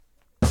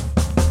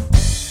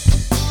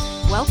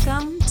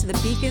Welcome to the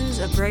Beacons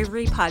of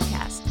Bravery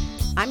podcast.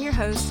 I'm your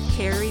host,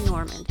 Carrie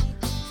Normand,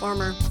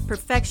 former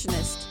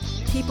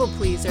perfectionist, people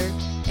pleaser,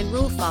 and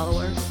rule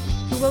follower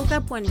who woke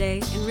up one day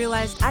and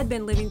realized I'd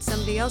been living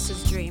somebody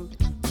else's dream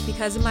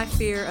because of my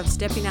fear of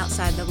stepping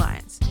outside the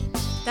lines.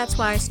 That's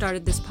why I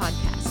started this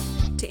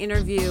podcast, to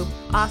interview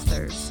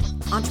authors,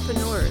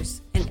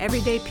 entrepreneurs, and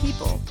everyday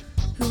people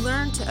who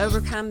learn to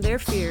overcome their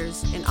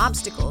fears and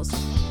obstacles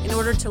in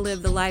order to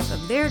live the life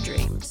of their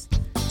dreams,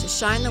 to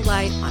shine the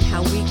light on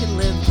how we can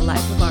live the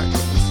life of our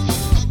dreams.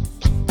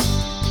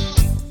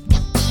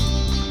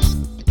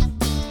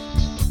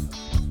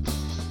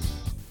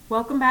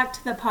 Welcome back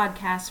to the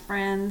podcast,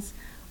 friends,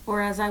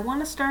 or as I want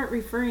to start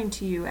referring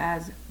to you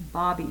as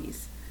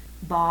Bobbies.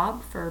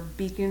 Bob for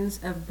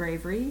Beacons of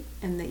Bravery,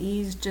 and the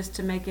E's just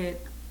to make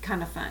it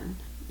kind of fun.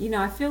 You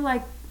know, I feel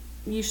like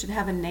you should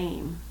have a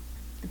name.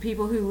 The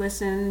people who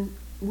listen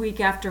week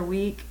after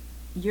week,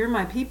 you're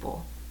my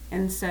people.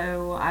 And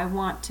so I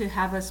want to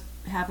have us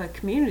have a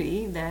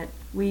community that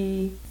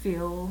we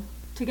feel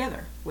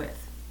together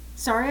with.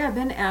 Sorry I've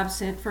been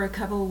absent for a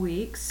couple of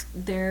weeks.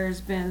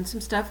 There's been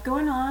some stuff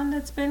going on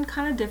that's been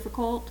kind of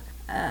difficult.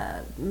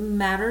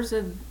 Matters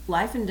of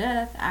life and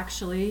death,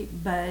 actually.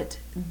 But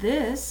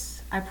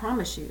this, I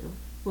promise you,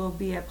 will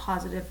be a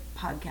positive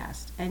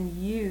podcast. And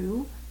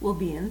you will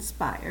be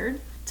inspired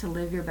to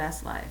live your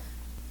best life.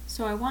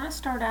 So I want to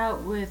start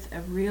out with a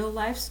real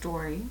life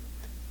story.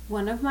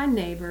 One of my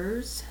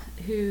neighbors,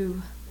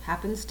 who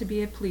happens to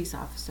be a police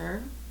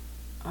officer,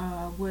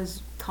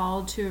 was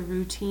called to a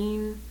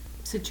routine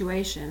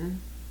situation.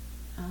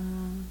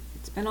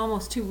 It's been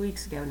almost 2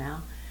 weeks ago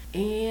now.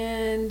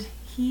 And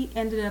he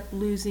ended up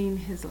losing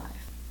his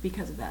life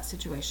because of that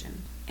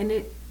situation. And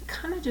it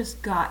kind of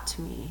just got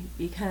to me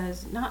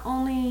because not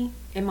only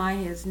am I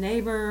his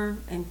neighbor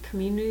and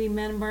community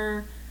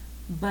member,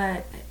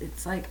 but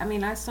it's like,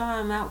 I saw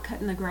him out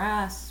cutting the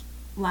grass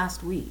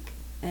last week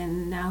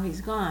and now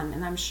he's gone.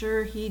 And I'm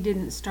sure he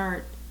didn't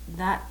start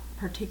that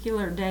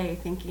particular day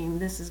thinking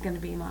this is going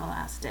to be my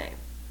last day.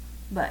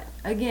 But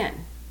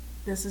again,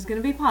 this is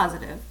going to be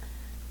positive,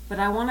 but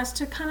I want us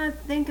to kind of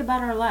think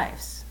about our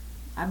lives.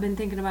 I've been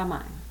thinking about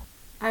mine.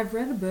 I've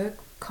read a book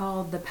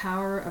called The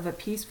Power of a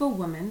Peaceful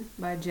Woman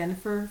by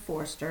Jennifer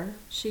Forster.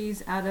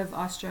 She's out of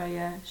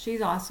Australia.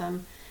 She's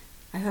awesome.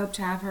 I hope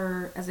to have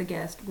her as a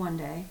guest one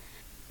day.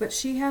 But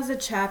she has a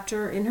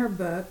chapter in her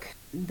book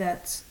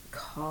that's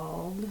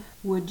called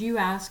Would You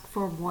Ask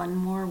for One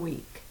More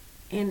Week?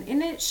 And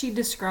in it she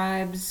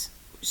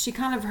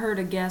kind of heard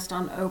a guest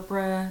on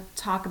Oprah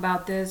talk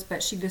about this,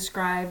 but she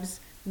describes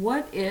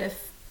what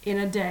if in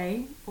a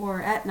day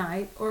or at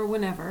night or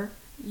whenever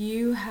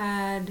you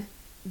had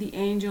the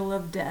angel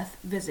of death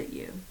visit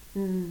you.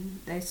 And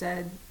they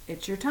said,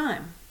 it's your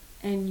time.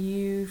 And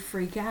you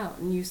freak out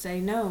and you say,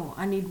 no,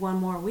 I need one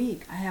more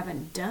week. I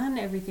haven't done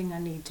everything I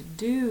need to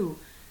do.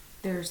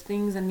 There's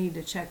things I need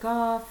to check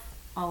off,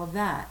 all of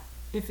that.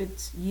 If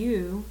it's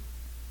you,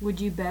 would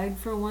you beg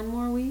for one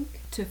more week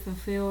to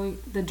fulfill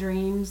the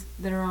dreams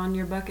that are on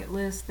your bucket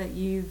list that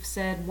you've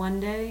said one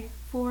day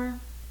for?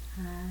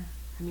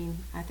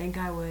 I think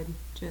I would,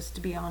 just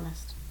to be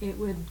honest. It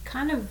would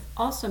kind of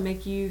also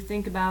make you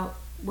think about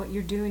what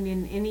you're doing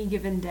in any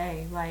given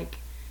day. Like,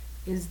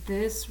 is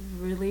this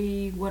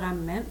really what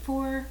I'm meant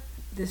for?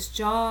 This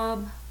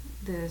job,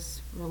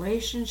 this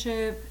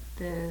relationship,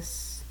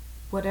 this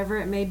whatever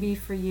it may be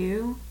for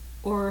you?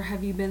 Or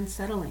have you been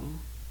settling?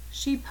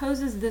 She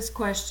poses this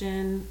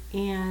question,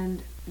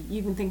 and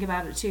you can think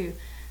about it too.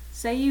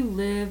 Say you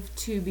live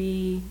to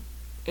be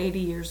 80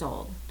 years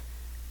old.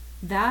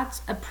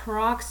 That's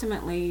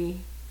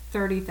approximately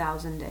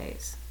 30,000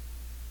 days.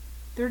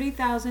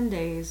 30,000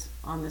 days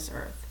on this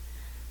earth.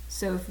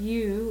 So if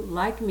you,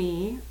 like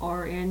me,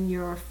 are in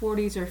your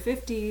 40s or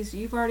 50s,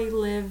 you've already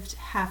lived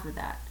half of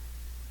that.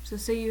 So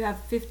say you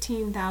have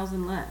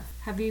 15,000 left.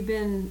 Have you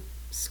been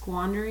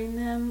squandering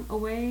them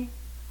away?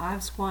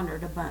 I've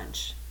squandered a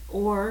bunch.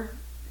 Or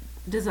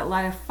does it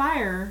light a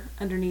fire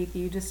underneath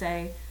you to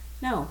say,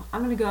 no,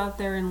 I'm going to go out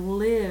there and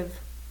live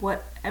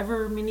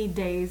whatever many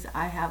days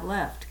I have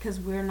left,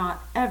 because we're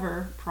not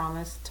ever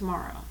promised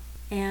tomorrow.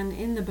 And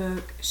in the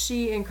book,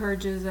 she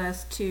encourages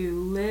us to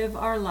live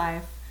our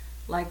life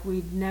like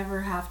we'd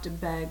never have to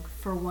beg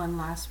for one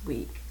last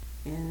week.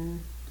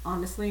 And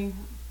honestly,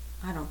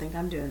 I don't think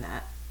I'm doing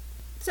that.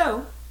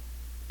 So,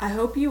 I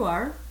hope you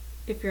are.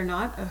 If you're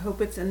not, I hope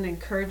it's an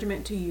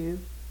encouragement to you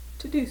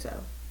to do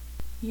so.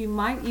 You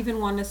might even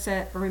want to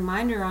set a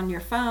reminder on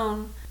your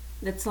phone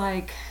that's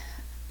like,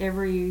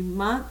 every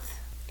month,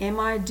 am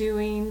I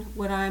doing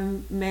what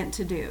I'm meant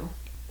to do?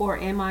 Or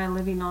am I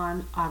living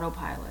on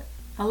autopilot?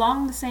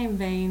 Along the same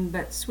vein,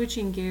 but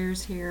switching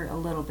gears here a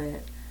little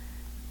bit,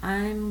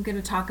 I'm going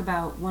to talk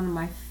about one of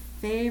my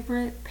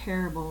favorite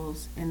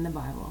parables in the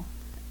Bible,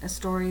 a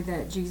story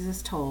that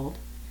Jesus told.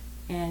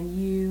 And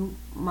you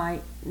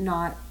might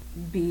not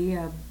be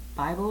a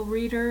Bible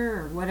reader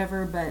or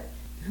whatever, but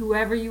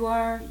whoever you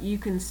are, you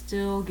can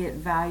still get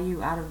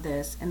value out of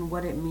this and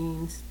what it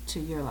means to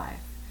your life.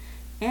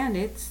 and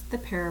it's the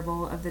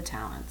parable of the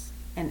talents.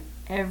 And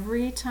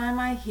every time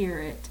I hear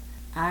it,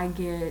 I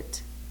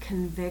get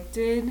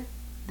convicted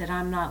that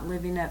I'm not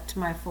living up to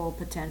my full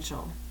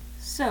potential.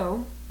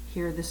 So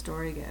here the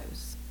story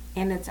goes.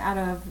 And it's out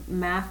of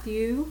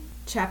Matthew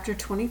chapter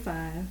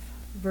 25,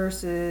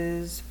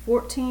 verses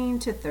 14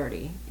 to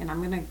 30. And I'm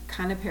going to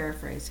kind of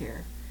paraphrase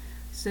here.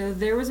 So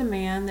there was a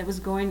man that was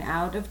going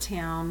out of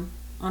town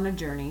on a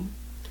journey,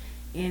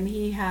 and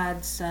he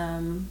had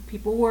some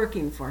people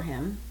working for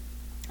him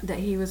that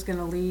he was going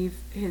to leave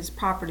his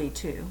property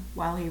to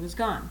while he was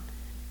gone.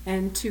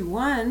 And to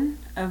one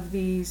of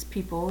these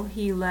people,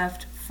 he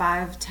left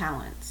 5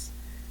 talents.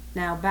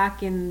 Now,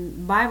 back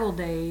in Bible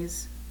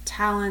days,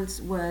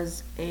 talents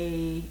was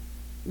a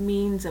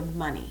means of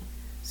money.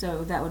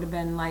 So that would have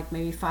been like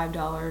maybe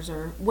 $5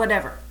 or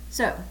whatever.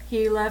 So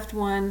he left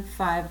one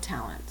 5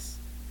 talents.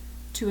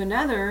 To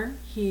another,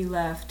 he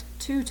left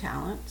 2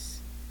 talents.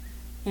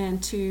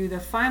 And to the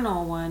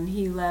final one,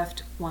 he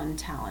left 1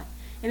 talent.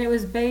 And it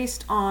was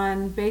based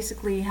on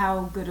basically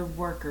how good of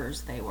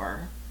workers they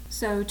were.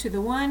 So to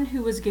the one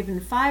who was given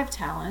 5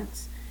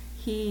 talents,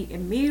 he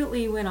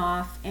immediately went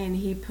off and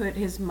he put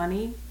his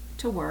money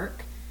to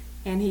work,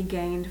 and he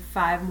gained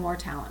 5 more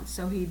talents.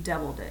 So he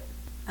doubled it.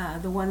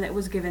 The one that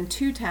was given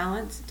 2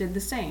 talents did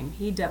the same.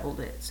 He doubled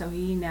it. So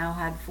he now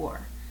had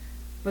 4.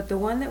 But the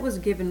one that was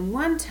given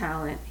 1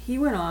 talent, he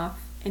went off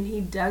and he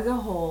dug a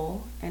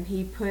hole and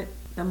he put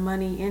the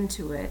money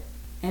into it,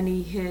 and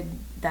he hid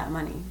that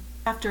money.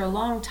 After a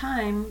long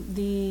time,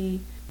 the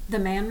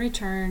man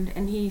returned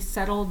and he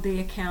settled the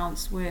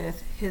accounts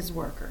with his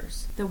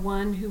workers. The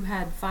one who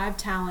had 5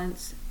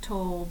 talents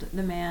told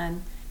the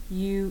man,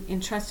 "You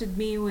entrusted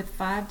me with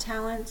 5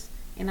 talents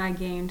and I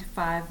gained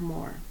 5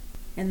 more."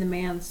 And the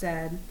man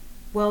said,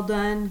 "Well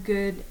done,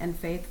 good and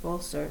faithful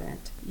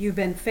servant. You've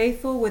been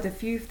faithful with a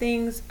few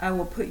things. I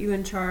will put you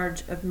in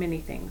charge of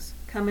many things.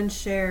 Come and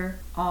share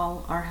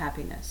all our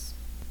happiness."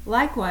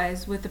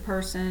 Likewise, with the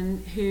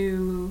person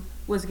who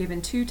was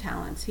given 2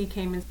 talents, he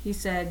came and he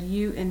said,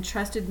 "You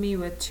entrusted me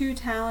with 2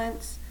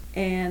 talents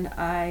and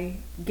I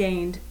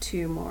gained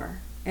 2 more."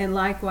 And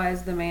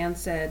likewise, the man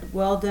said,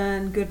 "Well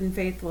done, good and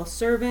faithful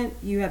servant.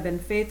 You have been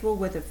faithful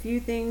with a few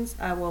things.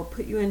 I will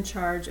put you in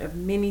charge of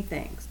many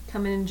things.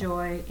 Come and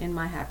enjoy in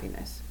my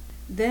happiness."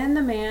 Then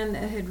the man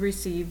that had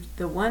received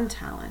the 1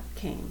 talent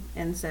came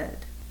and said,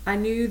 "I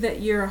knew that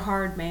you're a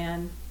hard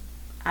man.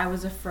 I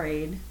was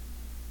afraid.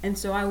 And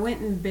so I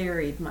went and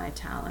buried my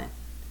talent.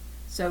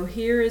 So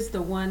here is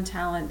the 1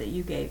 talent that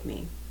you gave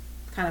me.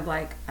 Kind of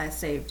like I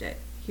saved it.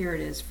 Here it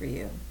is for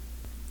you."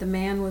 The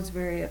man was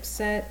very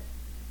upset.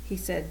 He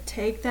said,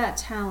 "Take that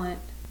talent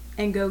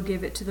and go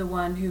give it to the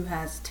one who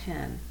has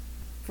 10.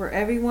 For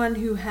everyone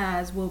who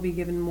has will be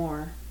given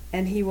more,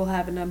 and he will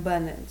have an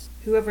abundance.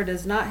 Whoever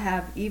does not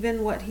have,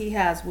 even what he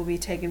has will be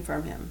taken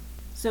from him."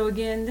 So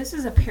again, this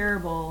is a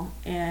parable,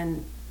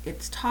 and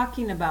it's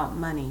talking about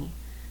money.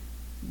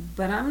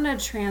 But I'm going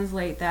to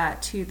translate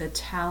that to the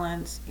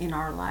talents in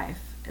our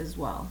life as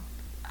well.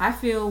 I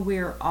feel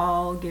we're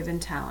all given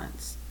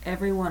talents,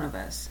 every one of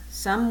us,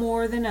 some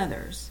more than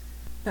others.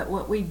 But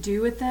what we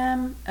do with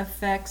them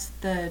affects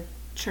the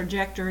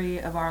trajectory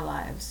of our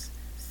lives.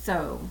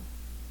 So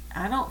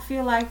I don't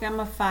feel like I'm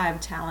a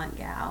 5 talent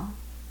gal.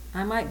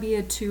 I might be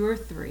a 2 or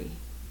 3.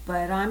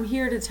 But I'm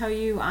here to tell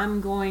you I'm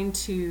going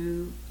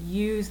to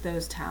use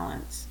those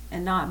talents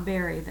and not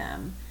bury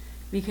them,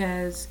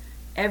 because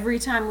every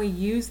time we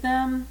use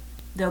them,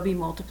 they'll be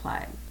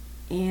multiplied.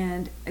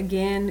 And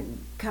again,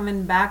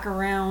 coming back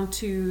around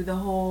to the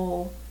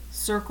whole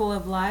circle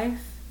of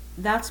life,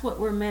 that's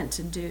what we're meant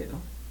to do.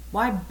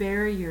 Why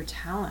bury your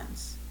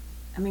talents?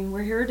 I mean,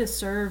 we're here to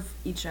serve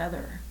each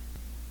other.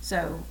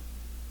 So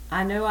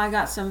I know I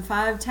got some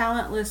 5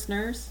 talent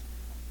listeners,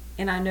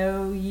 and I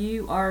know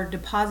you are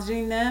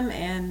depositing them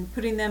and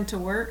putting them to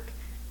work.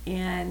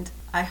 And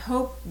I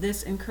hope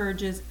this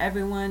encourages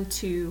everyone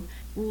to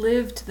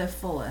live to the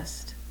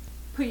fullest.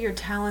 Put your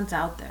talents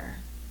out there.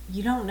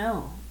 You don't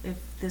know if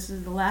this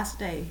is the last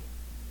day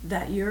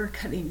that you're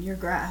cutting your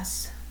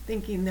grass,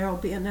 thinking there'll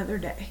be another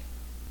day.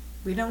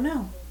 We don't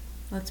know.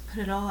 Let's put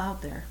it all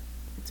out there.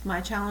 It's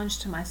my challenge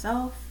to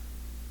myself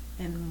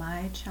and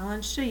my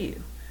challenge to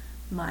you,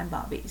 my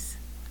Bobbies.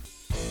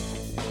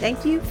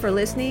 Thank you for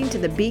listening to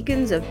the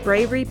Beacons of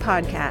Bravery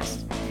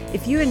podcast.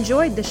 If you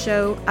enjoyed the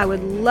show, I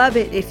would love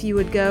it if you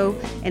would go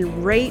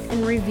and rate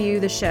and review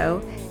the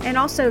show, and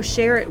also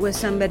share it with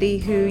somebody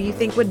who you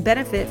think would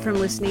benefit from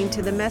listening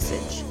to the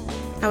message.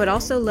 I would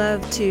also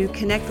love to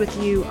connect with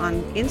you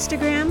on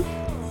Instagram,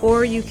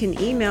 or you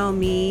can email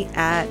me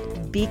at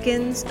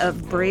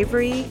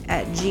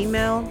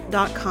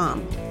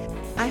beaconsofbravery@gmail.com.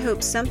 I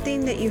hope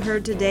something that you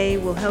heard today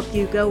will help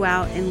you go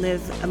out and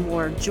live a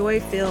more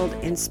joy-filled,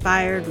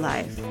 inspired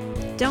life.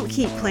 Don't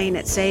keep playing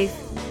it safe.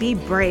 Be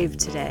brave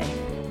today.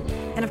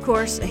 And of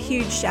course, a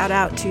huge shout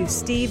out to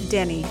Steve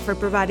Denny for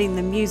providing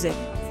the music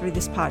for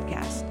this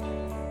podcast.